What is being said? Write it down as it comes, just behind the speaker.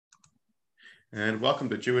And welcome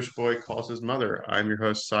to Jewish Boy Calls His Mother. I'm your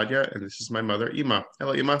host, Sadia, and this is my mother, Ima.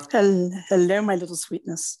 Hello, Ima. Hello, my little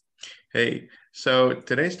sweetness. Hey, so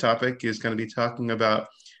today's topic is going to be talking about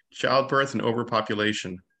childbirth and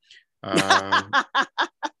overpopulation. Um,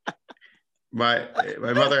 my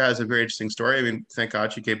mother has a very interesting story. I mean, thank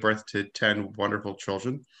God she gave birth to 10 wonderful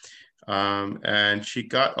children. And she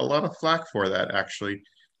got a lot of flack for that, actually.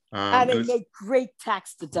 And they make great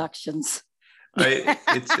tax deductions.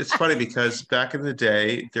 It's funny because back in the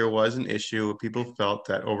day, there was an issue. People felt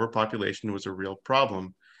that overpopulation was a real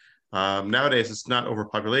problem. Nowadays, it's not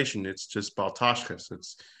overpopulation. It's just baltashkas.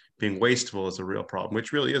 It's being wasteful is a real problem,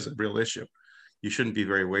 which really is a real issue. You shouldn't be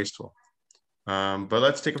very wasteful. But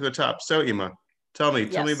let's take it to the top. So, Ima, tell me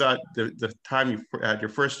about the time you had your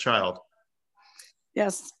first child.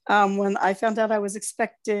 Yes. When I found out I was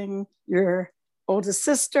expecting your oldest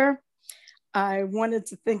sister, I wanted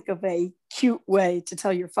to think of a cute way to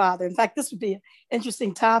tell your father. In fact, this would be an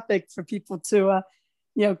interesting topic for people to,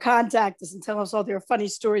 contact us and tell us all their funny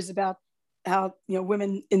stories about how,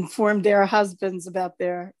 women informed their husbands about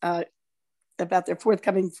their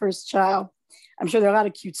forthcoming first child. I'm sure there are a lot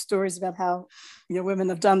of cute stories about how, women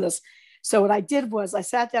have done this. So what I did was I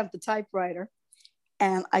sat down at the typewriter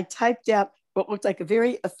and I typed out what looked like a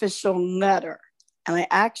very official letter. And I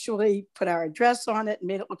actually put our address on it and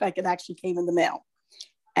made it look like it actually came in the mail.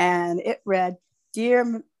 And it read,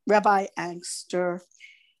 "Dear Rabbi Angster,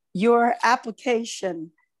 your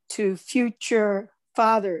application to future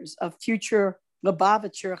fathers of future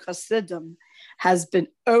Lubavitcher Hasidim has been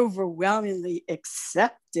overwhelmingly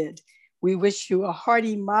accepted. We wish you a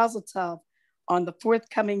hearty mazel tov on the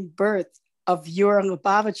forthcoming birth of your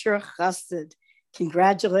Lubavitcher Hasid.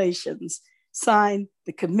 Congratulations. Signed,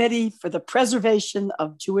 the Committee for the Preservation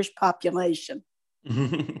of Jewish Population." That's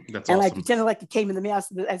and awesome. I pretended like it came in the mail.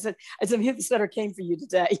 I said, here, this letter came for you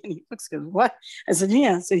today. And he looks good. What? I said,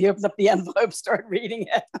 yeah. So he opened up the envelope, started reading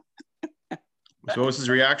it. So what was his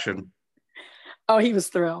reaction? Oh, he was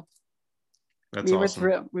thrilled. That's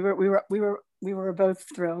awesome. We were thrilled. We were both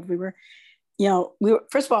thrilled. We were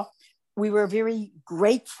first of all, we were very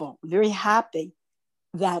grateful, very happy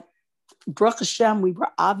that Baruch Hashem, we were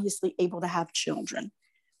obviously able to have children,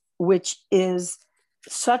 which is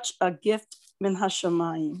such a gift min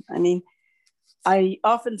hashamayim. I mean, I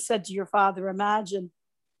often said to your father, imagine,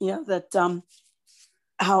 that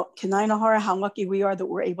how lucky we are that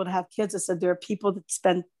we're able to have kids. I said, there are people that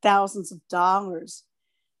spend thousands of dollars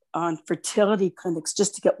on fertility clinics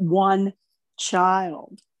just to get one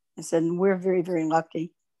child. I said, and we're very, very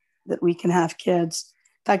lucky that we can have kids.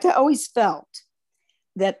 In fact, I always felt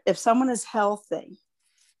that if someone is healthy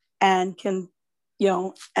and can,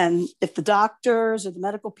 and if the doctors or the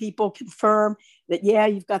medical people confirm that, yeah,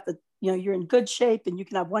 you've got you're in good shape and you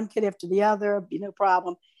can have one kid after the other, be no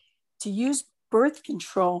problem. To use birth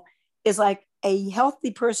control is like a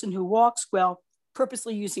healthy person who walks well,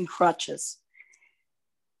 purposely using crutches.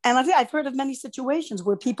 And I've heard of many situations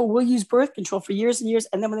where people will use birth control for years and years,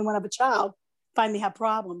 and then when they want to have a child, find they have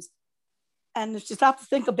problems. And if you stop to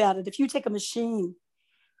think about it, if you take a machine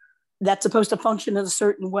that's supposed to function in a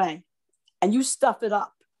certain way, and you stuff it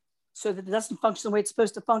up so that it doesn't function the way it's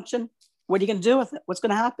supposed to function, what are you going to do with it? What's going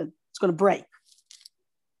to happen? It's going to break.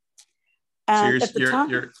 So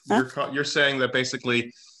you're saying that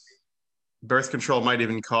basically birth control might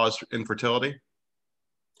even cause infertility?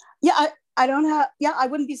 Yeah, I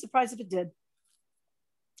wouldn't be surprised if it did.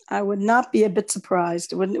 I would not be a bit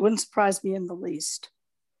surprised. It wouldn't surprise me in the least.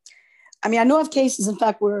 I mean, I know of cases, in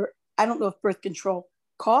fact, where I don't know if birth control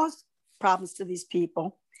caused problems to these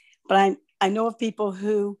people, but I know of people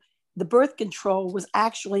who the birth control was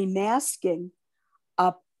actually masking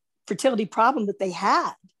a fertility problem that they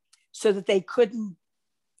had so that they couldn't,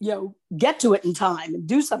 get to it in time and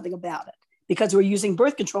do something about it because they were using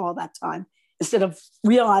birth control all that time instead of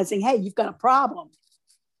realizing, hey, you've got a problem.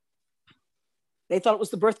 They thought it was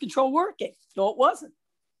the birth control working. No, it wasn't.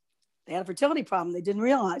 They had a fertility problem. They didn't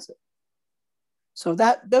realize it. So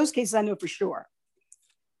those cases I know for sure.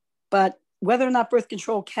 But whether or not birth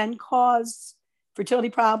control can cause fertility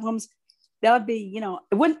problems, that would be,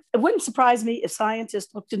 it wouldn't surprise me if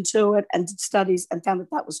scientists looked into it and did studies and found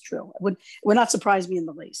that was true. It would not surprise me in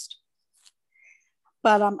the least.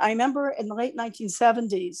 But I remember in the late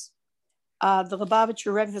 1970s, the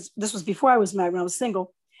Lubavitcher Rebbe, this was before I was married, when I was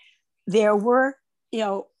single, there were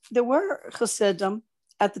Hasidim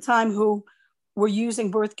at the time who were using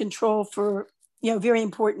birth control for, very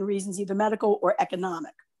important reasons, either medical or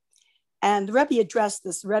economic. And the Rebbe addressed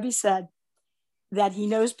this. The Rebbe said that he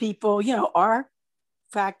knows people, are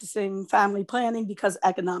practicing family planning because of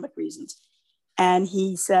economic reasons. And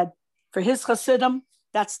he said, for his Hasidim,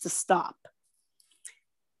 that's to stop.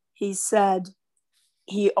 he said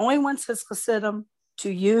he only wants his Hasidim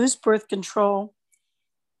to use birth control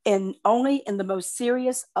only in the most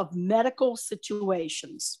serious of medical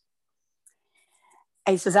situations.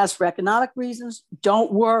 And he says, as for economic reasons,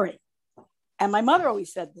 don't worry. And my mother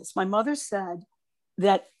always said this. My mother said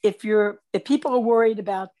that if people are worried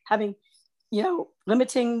about having,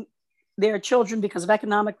 limiting their children because of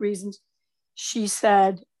economic reasons, she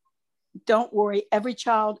said, don't worry. Every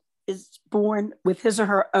child is born with his or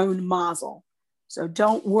her own mazel. So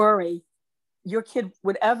don't worry. Your kid,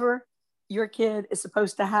 whatever your kid is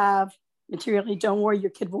supposed to have materially, don't worry,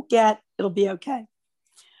 your kid will get, it'll be okay.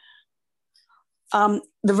 The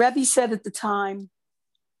Rebbe said at the time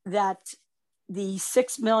that the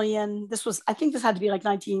 6 million, I think this had to be like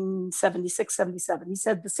 1976, 77. He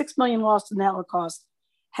said the 6 million lost in the Holocaust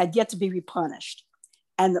had yet to be replenished,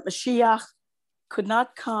 and that Mashiach could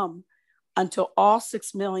not come until all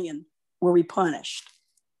 6 million were replenished.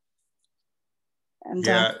 And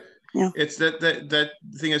it's that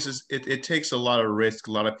thing is it takes a lot of risk.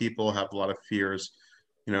 A lot of people have a lot of fears.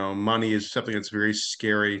 Money is something that's very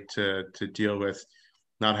scary to deal with.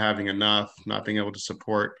 Not having enough, not being able to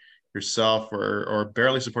support yourself or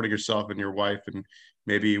barely supporting yourself and your wife and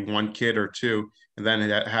maybe one kid or two, and then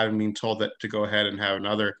having been told that to go ahead and have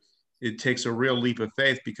another. It takes a real leap of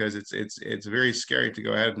faith, because it's very scary to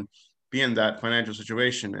go ahead and be in that financial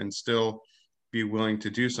situation and still be willing to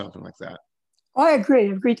do something like that. Oh, I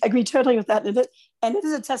agree totally with that. And it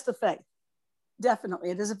is a test of faith.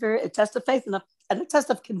 Definitely. It is a test of faith and a test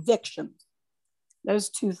of conviction. Those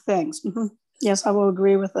two things. Mm-hmm. Yes, I will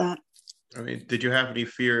agree with that. I mean, did you have any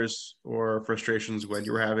fears or frustrations when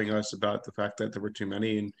you were having us about the fact that there were too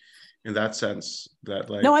many in that sense? That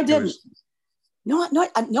like No, I didn't. No,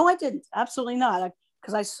 I didn't. Absolutely not.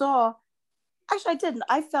 Because I saw, actually I didn't.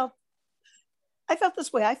 I felt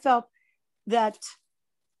this way. I felt that,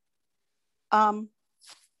 I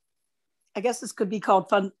guess this could be called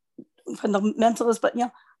fundamentalist, but I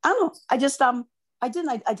don't know. I just, I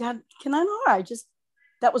didn't, I just,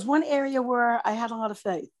 that was one area where I had a lot of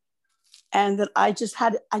faith, and that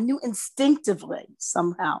I knew instinctively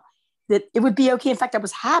somehow that it would be okay. In fact, I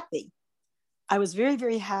was happy. I was very,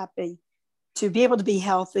 very happy to be able to be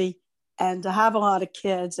healthy and to have a lot of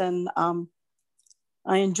kids. And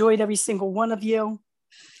I enjoyed every single one of you.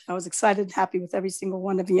 I was excited and happy with every single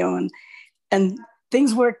one of you. And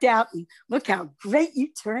things worked out, and look how great you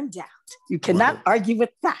turned out. You cannot argue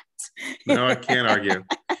with that. No, I can't argue.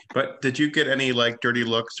 But did you get any like dirty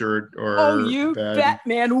looks or Oh, you bet,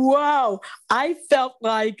 man. Whoa. I felt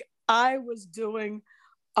like I was doing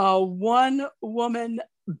a one-woman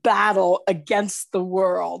battle against the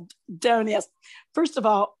world. Don't ask. First of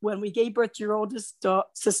all, when we gave birth to your oldest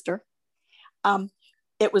sister,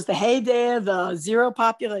 it was the heyday of the zero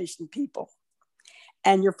population people.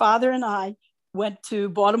 And your father and I went to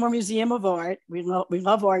Baltimore Museum of Art. We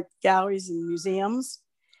love art galleries and museums.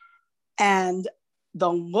 And the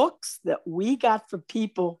looks that we got from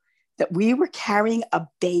people that we were carrying a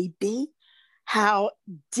baby, how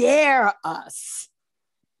dare us?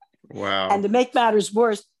 Wow. And to make matters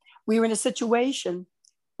worse, we were in a situation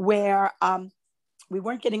where we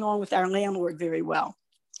weren't getting on with our landlord very well.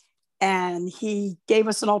 And he gave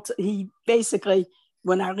us he basically,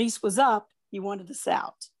 when our lease was up, he wanted us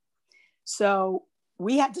out. So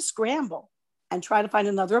we had to scramble and try to find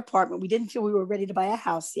another apartment. We didn't feel we were ready to buy a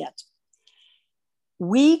house yet.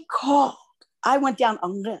 We called, I went down a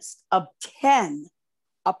list of 10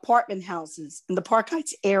 apartment houses in the Park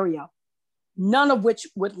Heights area, none of which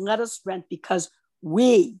would let us rent because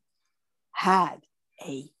we had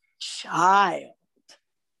a child.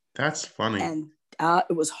 That's funny. And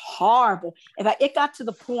it was horrible. In fact, it got to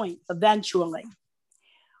the point eventually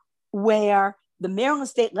where the Maryland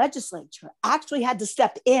State Legislature actually had to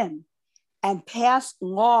step in and pass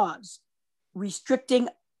laws restricting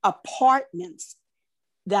apartments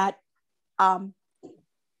that, from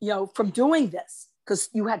doing this, because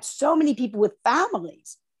you had so many people with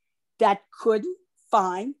families that couldn't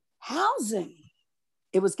find housing.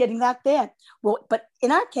 It was getting that bad. Well, but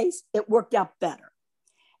in our case, it worked out better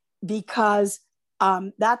because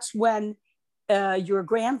that's when your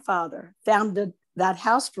grandfather founded that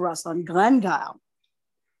house for us on Glendale,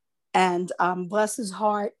 and bless his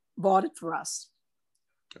heart, bought it for us.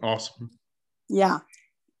 Awesome. Yeah.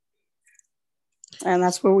 And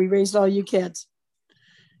that's where we raised all you kids.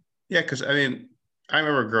 Yeah, because I mean, I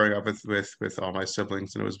remember growing up with all my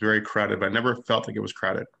siblings, and it was very crowded, but I never felt like it was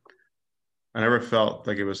crowded. I never felt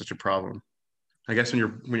like it was such a problem. I guess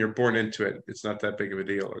when you're born into it, it's not that big of a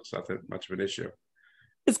deal. It's not that much of an issue.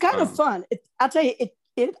 It's kind of fun. I'll tell you,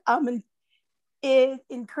 it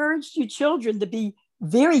encouraged you children to be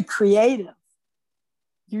very creative.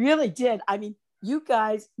 You really did. I mean, you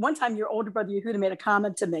guys, one time your older brother Yehuda made a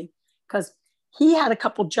comment to me because he had a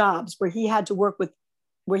couple jobs where he had to work with,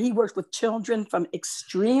 where he worked with children from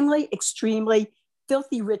extremely, extremely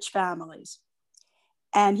filthy rich families.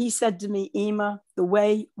 And he said to me, Ema, the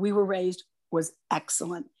way we were raised was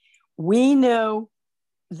excellent. We knew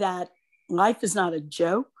that life is not a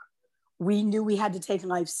joke. We knew we had to take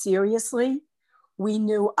life seriously. We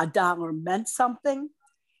knew a dollar meant something.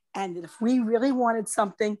 And that if we really wanted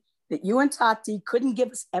something, that you and Tati couldn't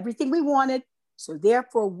give us everything we wanted. So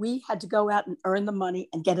therefore, we had to go out and earn the money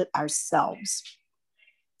and get it ourselves.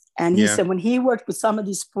 And he said when he worked with some of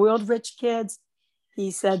these spoiled rich kids,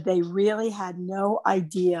 he said they really had no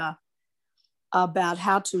idea about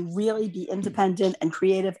how to really be independent and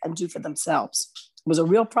creative and do for themselves. It was a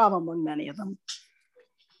real problem with many of them.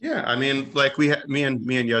 Yeah, I mean, like me and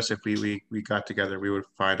Yosef, we got together. We would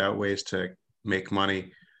find out ways to make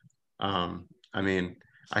money. I mean,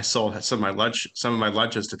 I sold some of my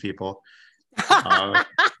lunches to people, like,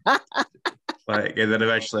 and then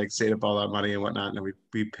eventually like saved up all that money and whatnot, and then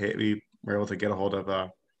we were able to get a hold of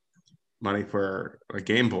money for a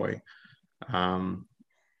Game Boy. Now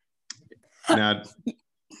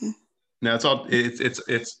it's all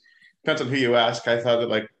it's depends on who you ask. I thought that,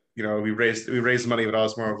 like, you know, we raised money, but I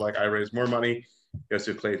was more of like, I raised more money.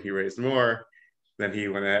 Yosef played, he raised more. Then he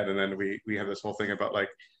went ahead, and then we had this whole thing about, like,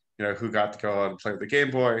 you know, who got to go out and play with the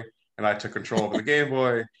Game Boy, and I took control of the Game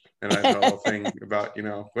Boy, and I had a whole thing about, you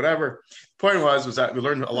know, whatever. Point was that we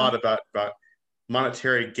learned a lot about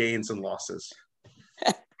monetary gains and losses,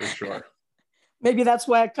 for sure. Maybe that's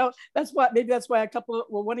why a couple.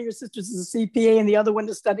 Well, one of your sisters is a CPA, and the other one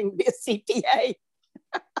is studying to be a CPA.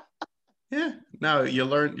 Yeah, no, you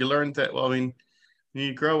learn that. Well, I mean, when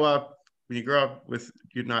you grow up with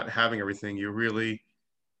you not having everything, you really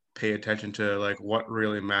pay attention to, like, what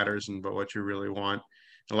really matters and but what you really want.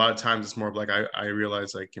 And a lot of times it's more of like, I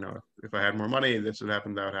realize, like, you know, if I had more money, this would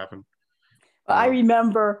happen, that would happen. I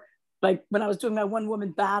remember, like, when I was doing my one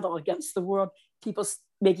woman battle against the world, people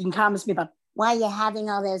making comments to me about, why are you having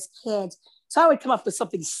all those kids? So I would come up with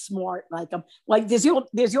something smart, like there's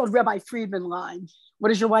the old Rabbi Friedman line. What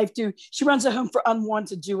does your wife do? She runs a home for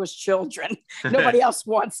unwanted Jewish children. Nobody else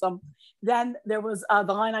wants them. Then there was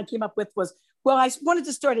the line I came up with was, well, I wanted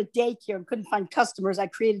to start a daycare and couldn't find customers. I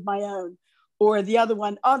created my own. Or the other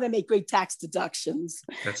one, oh, they make great tax deductions.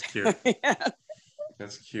 That's cute. Yeah.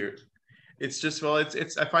 That's cute. It's just, well,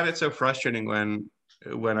 it's I find it so frustrating when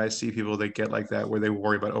I see people that get like that, where they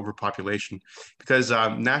worry about overpopulation, because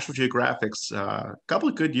National Geographic's a couple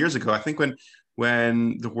of good years ago, I think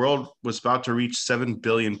when the world was about to reach 7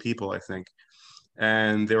 billion people, I think,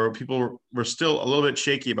 and people were still a little bit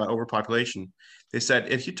shaky about overpopulation. They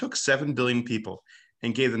said if you took 7 billion people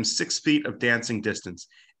and gave them 6 feet of dancing distance,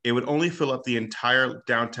 it would only fill up the entire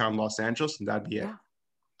downtown Los Angeles, and that'd be it.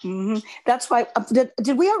 Mm-hmm. That's why.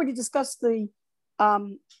 Did we already discuss the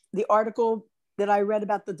article that I read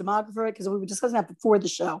about the demographer? Because we were discussing that before the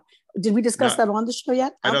show. Did we discuss that on the show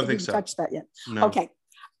yet? I don't think so. Touched that yet? No. Okay.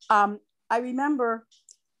 I remember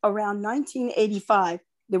around 1985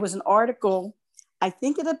 there was an article. I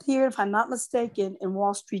think it appeared, if I'm not mistaken, in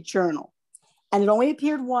Wall Street Journal, and it only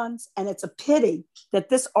appeared once. And it's a pity that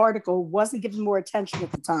this article wasn't given more attention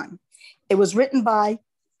at the time. It was written by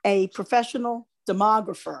a professional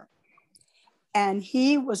demographer, and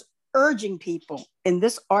he was urging people in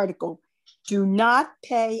this article, do not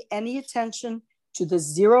pay any attention to the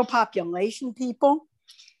zero population people.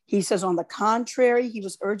 He says, on the contrary, he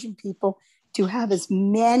was urging people to have as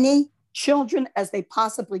many children as they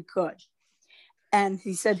possibly could. And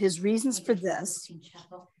he said his reasons for this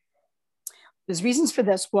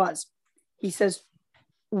was, he says,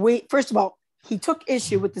 first of all, he took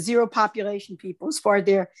issue with the zero population people as far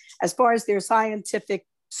as their scientific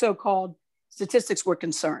so-called statistics were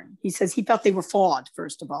concerned. He says he felt they were flawed,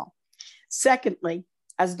 first of all. Secondly,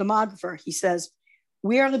 as a demographer, he says,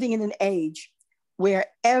 we are living in an age where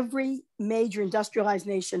every major industrialized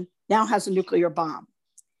nation now has a nuclear bomb.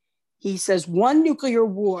 He says one nuclear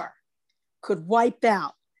war could wipe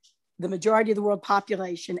out the majority of the world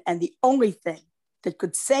population, and the only thing that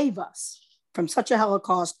could save us from such a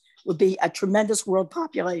Holocaust would be a tremendous world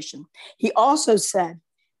population. He also said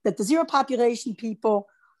that the zero population people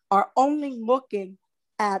are only looking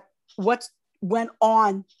at what went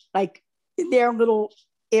on, like, in their little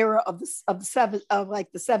era of the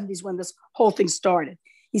 70s when this whole thing started.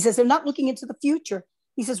 He says they're not looking into the future.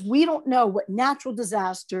 He says we don't know what natural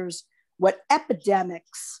disasters, what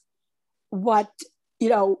epidemics, we're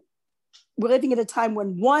living at a time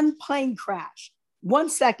when one plane crash, 1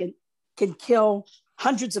 second, can kill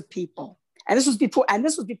hundreds of people. And this was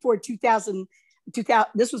before 2000,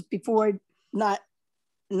 this was before not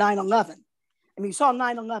 9/11. I mean, you saw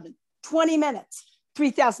 9/11, 20 minutes,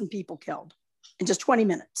 3,000 people killed in just 20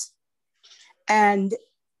 minutes. And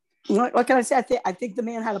what can I say? I think the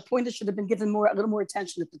man had a point that should have been given a little more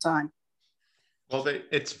attention at the time. Well,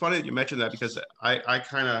 it's funny that you mentioned that, because I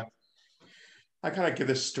kind of give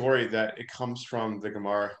this story that it comes from the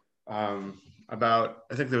Gemara, about,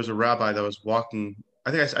 I think there was a rabbi that was walking.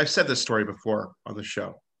 I think I've said this story before on the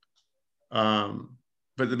show.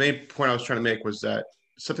 But the main point I was trying to make was that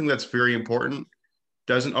something that's very important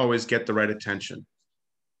doesn't always get the right attention.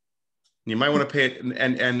 You might want to pay it,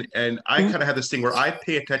 and I kind of have this thing where I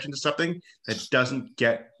pay attention to something that doesn't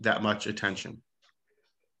get that much attention.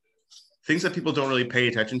 Things that people don't really pay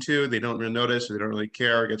attention to, they don't really notice, or they don't really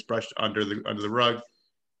care, or gets brushed under the rug.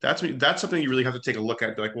 That's something you really have to take a look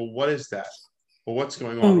at. Be like, well, what is that? Well, what's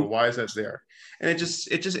going on? Well, why is that there? And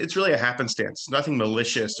it's really a happenstance. Nothing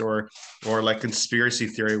malicious or like conspiracy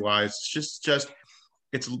theory wise. It's just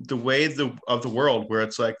it's the way of the world where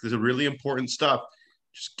it's like there's a really important stuff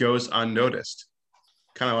just goes unnoticed.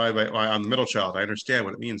 Kind of why I'm the middle child. I understand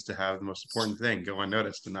what it means to have the most important thing go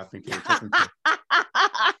unnoticed and not think paid attention to.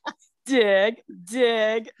 Dig.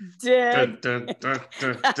 Dun, dun, dun,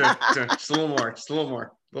 dun, dun, dun. Just a little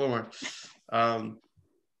more.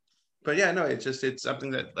 But yeah, no, it's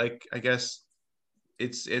something that, like, I guess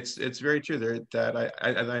it's very true there, that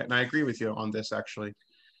I agree with you on this, actually,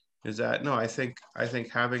 is that, no, I think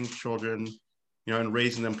having children, and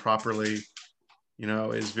raising them properly,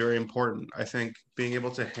 is very important. I think being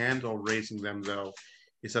able to handle raising them, though,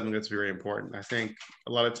 is something that's very important. I think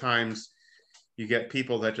a lot of times you get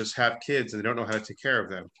people that just have kids and they don't know how to take care of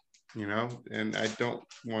them, and I don't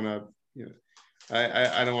want to,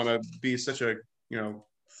 I don't want to be such a,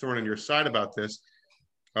 thorn in your side about this,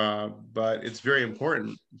 but it's very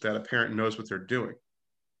important that a parent knows what they're doing.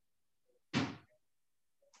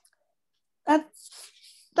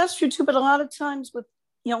 That's true too, but a lot of times with,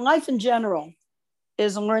 life in general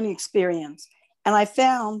is a learning experience. And I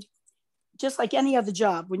found, just like any other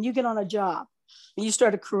job, when you get on a job and you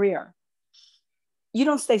start a career, you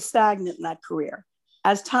don't stay stagnant in that career.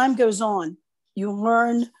 As time goes on, you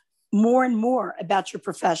learn more and more about your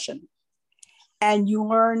profession. And you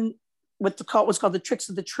learn what's called the tricks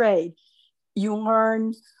of the trade. You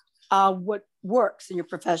learn what works in your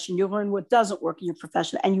profession. You learn what doesn't work in your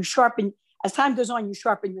profession. And you sharpen, as time goes on, you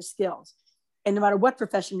sharpen your skills. And no matter what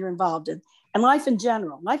profession you're involved in. And life in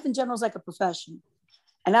general is like a profession.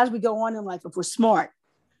 And as we go on in life, if we're smart,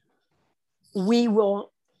 we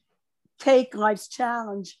will take life's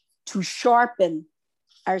challenge to sharpen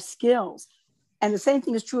our skills. And the same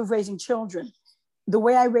thing is true of raising children. The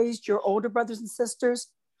way I raised your older brothers and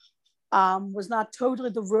sisters was not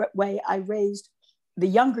totally the way I raised the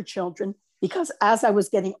younger children, because as I was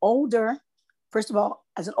getting older, first of all,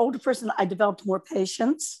 as an older person, I developed more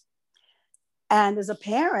patience. And as a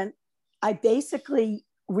parent, I basically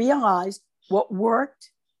realized what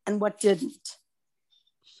worked and what didn't.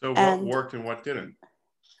 So what worked and what didn't?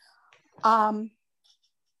 I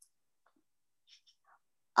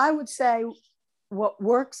would say what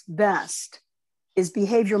works best is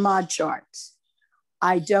behavior mod charts.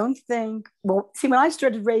 I don't think, when I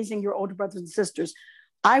started raising your older brothers and sisters,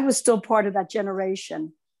 I was still part of that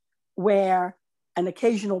generation where an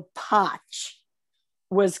occasional potch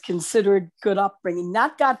was considered good upbringing.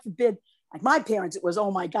 Not, God forbid, like my parents, it was,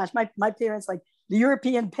 oh my gosh, my parents, like the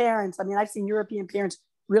European parents. I mean, I've seen European parents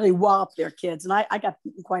really wallop their kids. And I got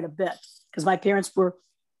beaten quite a bit because my parents were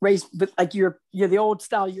raised with, like, you're the old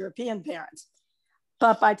style European parents.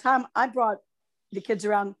 But by the time I brought the kids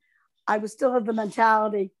around, I was still of the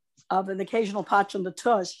mentality of an occasional potch on the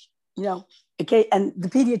tush, and the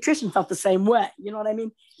pediatrician felt the same way. You know what I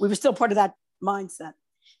mean? We were still part of that mindset.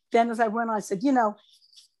 Then as I went on, I said,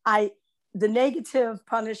 the negative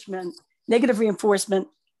punishment, negative reinforcement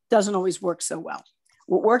doesn't always work so well.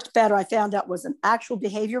 What worked better, I found out, was an actual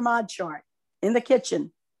behavior mod chart in the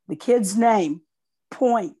kitchen, the kid's name,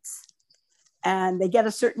 points, and they get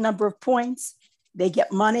a certain number of points. They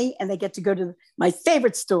get money and they get to go to my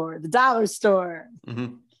favorite store, the dollar store,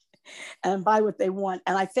 and buy what they want.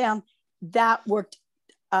 And I found that worked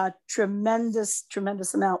a tremendous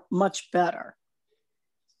amount, much better.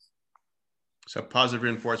 So positive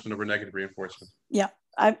reinforcement over negative reinforcement. Yeah,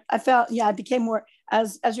 I felt, I became more, like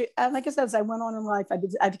I said, as I went on in life,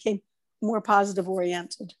 I became more positive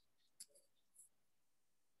oriented.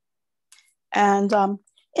 And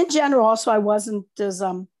in general, also, I wasn't as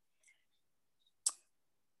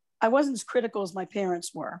critical as my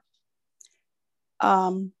parents were.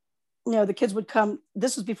 The kids would come.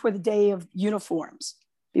 This was before the day of uniforms.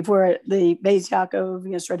 before the Beis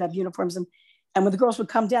Yaakov, started to have uniforms. And when the girls would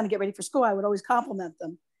come down and get ready for school, I would always compliment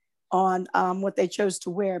them on what they chose to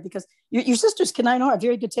wear, because your sisters, can I know, have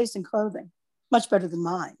very good taste in clothing, much better than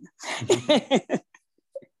mine.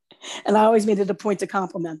 And I always made it a point to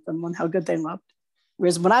compliment them on how good they looked.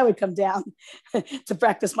 Whereas when I would come down to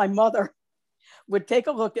practice, my mother would take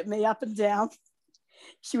a look at me up and down.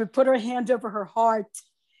 She would put her hand over her heart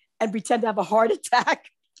and pretend to have a heart attack.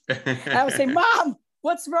 And I would say, "Mom,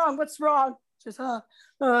 what's wrong? What's wrong?" She says,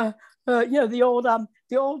 the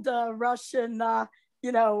old Russian,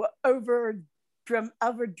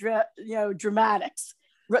 dramatics.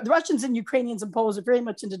 The Russians and Ukrainians and Poles are very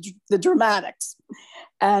much into the dramatics.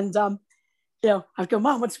 And, I'd go,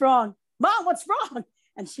 "Mom, what's wrong? Mom, what's wrong?"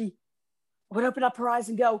 And she would open up her eyes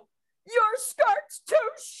and go, "Your skirt's too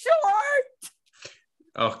short."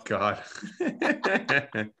 Oh God.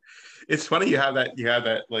 It's funny you have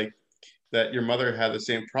that like that your mother had the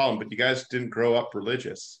same problem, but you guys didn't grow up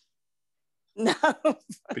religious. No.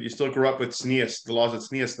 But you still grew up with tznius, the laws of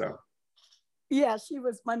tznius, though. Yeah, she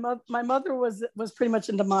was. My mother was pretty much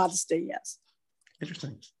into modesty. Yes.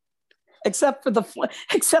 Interesting. Except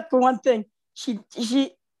for one thing, she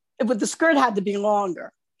the skirt had to be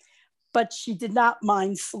longer, but she did not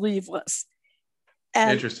mind sleeveless.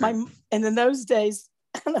 And interesting. And in those days,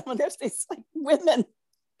 like women,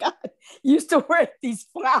 God, used to wear these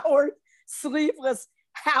flowered sleeveless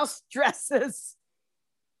house dresses.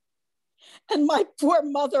 And my poor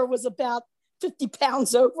mother was about 50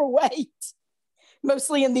 pounds overweight,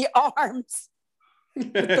 mostly in the arms,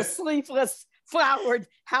 with the sleeveless flowered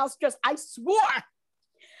house dress. I swore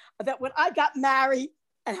that when I got married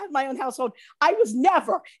and had my own household, I was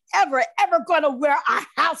never, ever, ever going to wear a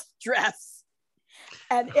house dress.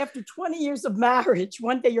 And after 20 years of marriage,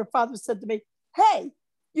 one day your father said to me, "Hey,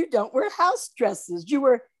 you don't wear house dresses. You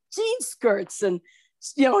wear jean skirts and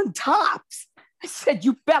tops." I said,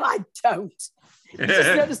 "You bet I don't." He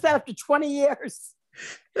just noticed that after 20 years.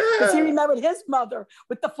 Because he remembered his mother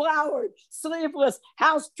with the flowered, sleeveless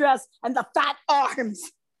house dress and the fat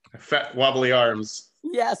arms. Fat, wobbly arms.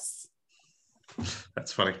 Yes.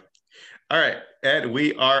 That's funny. All right, Ed,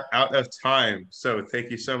 we are out of time. So thank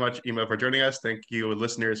you so much, Ema, for joining us. Thank you,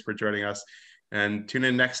 listeners, for joining us. And tune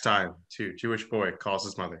in next time to Jewish Boy Calls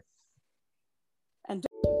His Mother. And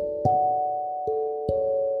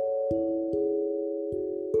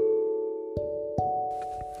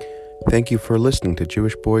thank you for listening to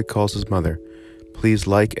Jewish Boy Calls His Mother. Please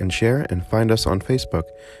like and share and find us on Facebook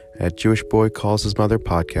at Jewish Boy Calls His Mother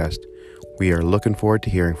Podcast. We are looking forward to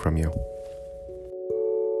hearing from you.